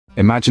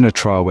Imagine a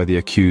trial where the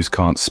accused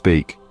can't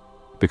speak,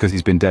 because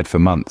he's been dead for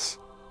months.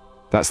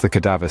 That's the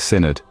Cadaver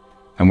Synod,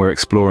 and we're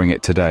exploring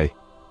it today.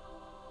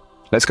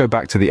 Let's go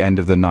back to the end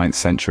of the 9th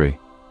century,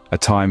 a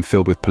time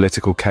filled with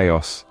political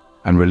chaos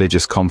and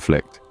religious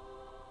conflict.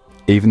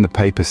 Even the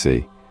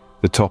papacy,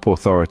 the top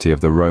authority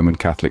of the Roman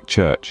Catholic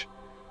Church,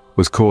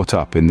 was caught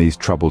up in these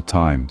troubled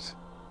times.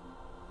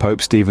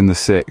 Pope Stephen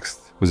VI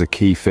was a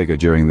key figure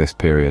during this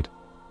period,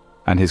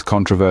 and his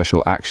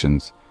controversial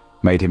actions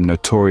made him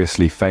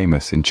notoriously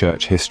famous in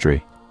church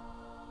history.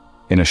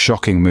 In a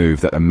shocking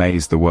move that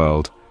amazed the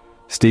world,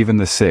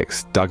 Stephen VI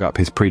dug up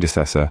his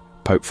predecessor,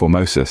 Pope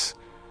Formosus,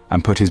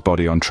 and put his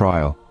body on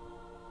trial.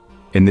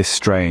 In this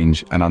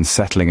strange and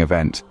unsettling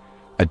event,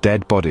 a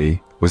dead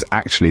body was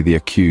actually the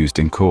accused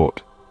in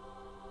court.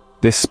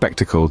 This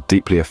spectacle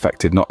deeply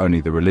affected not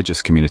only the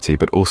religious community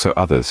but also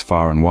others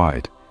far and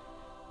wide.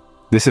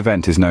 This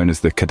event is known as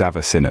the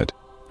Cadaver Synod,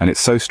 and it's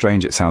so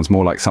strange it sounds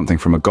more like something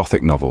from a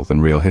Gothic novel than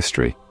real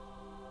history.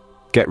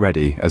 Get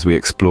ready as we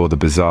explore the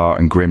bizarre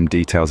and grim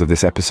details of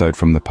this episode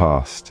from the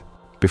past.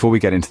 Before we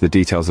get into the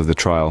details of the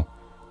trial,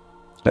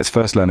 let's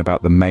first learn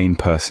about the main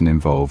person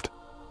involved,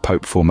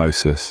 Pope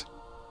Formosus.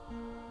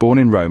 Born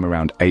in Rome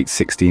around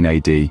 816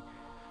 AD,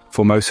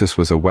 Formosus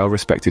was a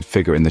well-respected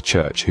figure in the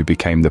church who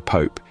became the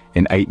Pope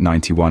in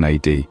 891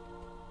 AD.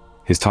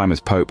 His time as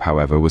Pope,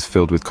 however, was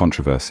filled with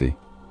controversy.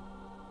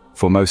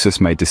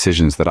 Formosus made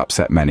decisions that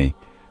upset many,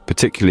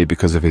 particularly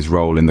because of his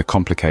role in the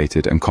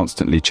complicated and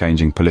constantly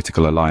changing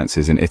political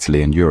alliances in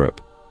Italy and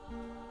Europe.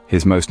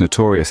 His most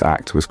notorious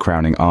act was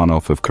crowning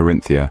Arnulf of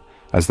Carinthia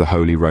as the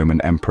Holy Roman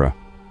Emperor,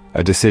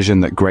 a decision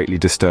that greatly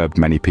disturbed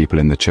many people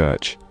in the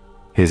church.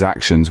 His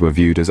actions were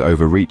viewed as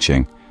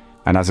overreaching,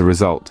 and as a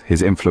result,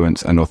 his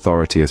influence and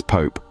authority as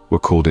Pope were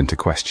called into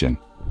question.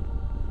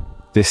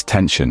 This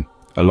tension,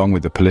 along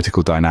with the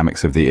political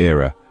dynamics of the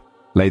era,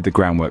 laid the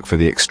groundwork for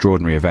the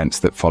extraordinary events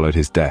that followed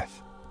his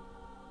death.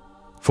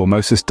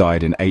 Formosus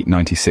died in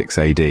 896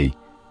 AD,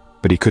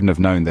 but he couldn't have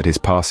known that his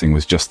passing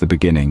was just the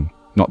beginning,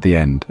 not the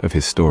end, of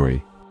his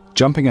story.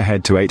 Jumping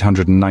ahead to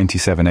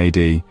 897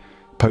 AD,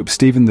 Pope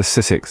Stephen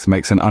VI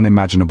makes an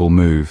unimaginable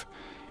move.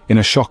 In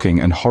a shocking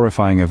and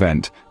horrifying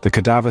event, the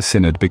Cadaver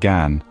Synod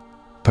began.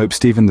 Pope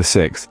Stephen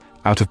VI,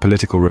 out of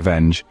political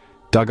revenge,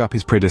 dug up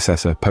his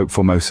predecessor, Pope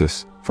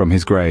Formosus, from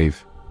his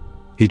grave.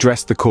 He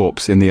dressed the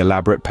corpse in the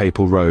elaborate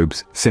papal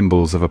robes,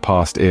 symbols of a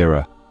past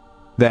era.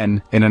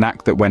 Then, in an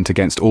act that went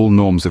against all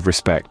norms of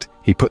respect,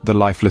 he put the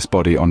lifeless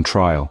body on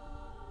trial.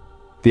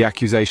 The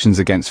accusations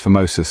against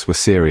Formosus were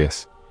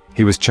serious.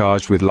 He was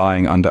charged with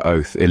lying under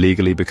oath,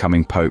 illegally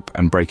becoming Pope,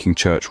 and breaking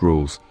church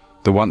rules.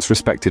 The once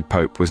respected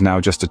Pope was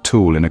now just a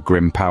tool in a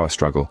grim power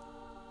struggle.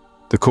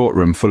 The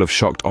courtroom, full of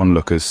shocked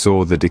onlookers,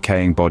 saw the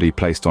decaying body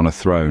placed on a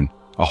throne,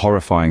 a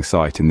horrifying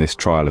sight in this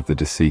trial of the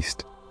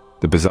deceased.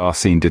 The bizarre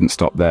scene didn't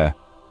stop there.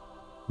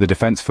 The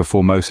defense for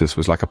Formosus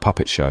was like a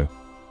puppet show.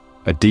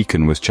 A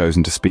deacon was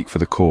chosen to speak for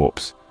the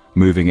corpse,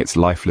 moving its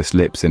lifeless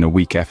lips in a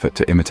weak effort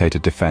to imitate a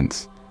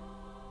defense.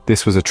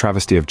 This was a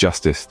travesty of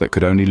justice that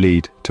could only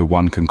lead to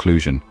one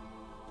conclusion.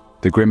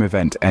 The grim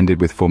event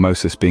ended with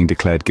Formosus being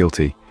declared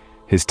guilty,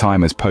 his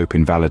time as Pope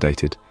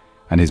invalidated,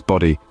 and his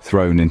body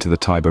thrown into the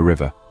Tiber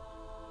River.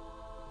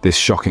 This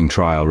shocking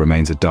trial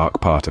remains a dark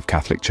part of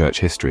Catholic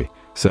Church history,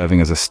 serving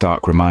as a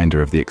stark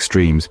reminder of the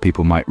extremes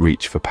people might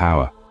reach for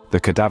power. The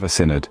Cadaver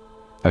Synod,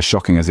 as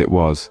shocking as it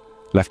was,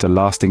 left a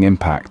lasting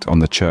impact on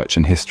the Church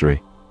and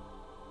history.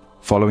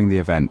 Following the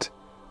event,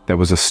 there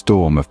was a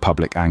storm of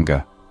public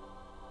anger.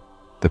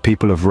 The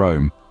people of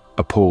Rome,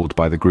 appalled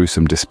by the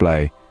gruesome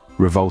display,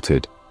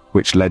 revolted,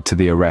 which led to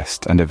the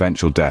arrest and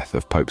eventual death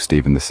of Pope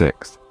Stephen VI.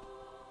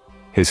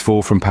 His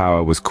fall from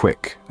power was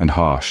quick and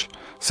harsh,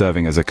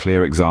 serving as a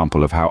clear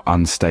example of how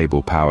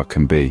unstable power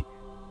can be.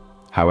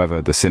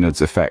 However, the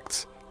Synod's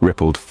effects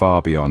rippled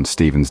far beyond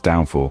Stephen's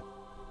downfall.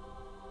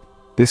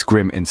 This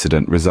grim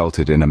incident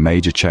resulted in a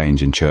major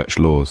change in church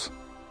laws.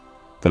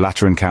 The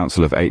Lateran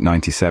Council of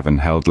 897,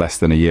 held less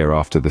than a year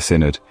after the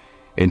Synod,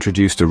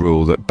 introduced a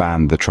rule that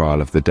banned the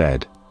trial of the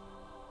dead.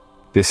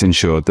 This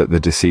ensured that the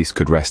deceased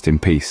could rest in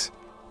peace,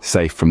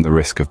 safe from the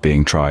risk of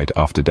being tried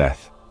after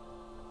death.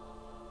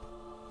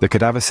 The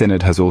Cadaver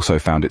Synod has also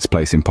found its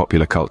place in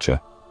popular culture.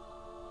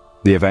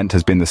 The event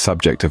has been the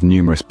subject of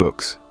numerous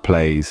books,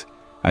 plays,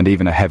 and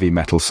even a heavy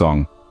metal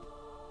song.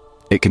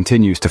 It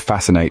continues to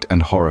fascinate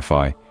and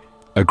horrify,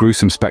 a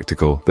gruesome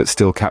spectacle that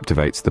still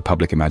captivates the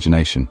public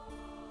imagination.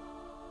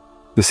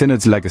 The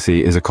Synod's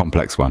legacy is a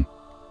complex one.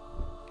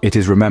 It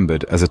is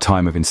remembered as a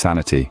time of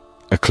insanity,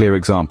 a clear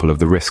example of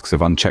the risks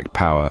of unchecked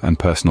power and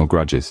personal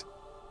grudges.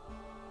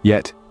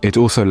 Yet, it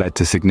also led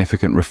to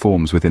significant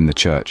reforms within the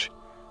Church,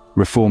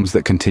 reforms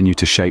that continue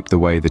to shape the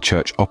way the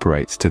Church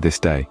operates to this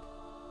day.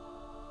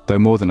 Though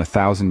more than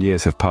 1,000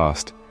 years have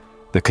passed,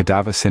 the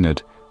Cadaver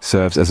Synod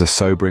serves as a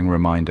sobering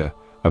reminder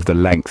of the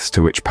lengths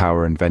to which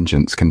power and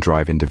vengeance can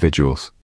drive individuals.